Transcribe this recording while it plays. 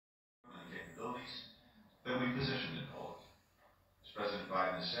that we positioned in Poland. As President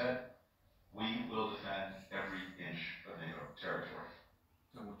Biden has said, we will defend every inch of NATO territory.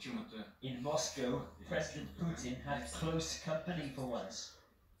 In Moscow, President Putin had close company for once.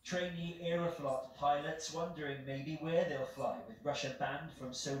 Trainee Aeroflot pilots wondering maybe where they'll fly with Russia banned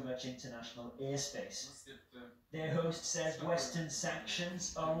from so much international airspace. Their host says Western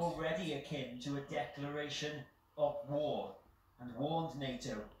sanctions are already akin to a declaration of war and warned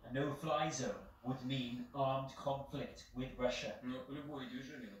NATO a no-fly zone would mean armed conflict with Russia.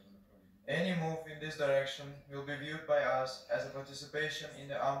 Any move in this direction will be viewed by us as a participation in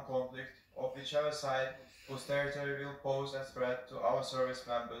the armed conflict of whichever side whose territory will pose a threat to our service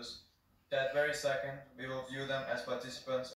members. That very second, we will view them as participants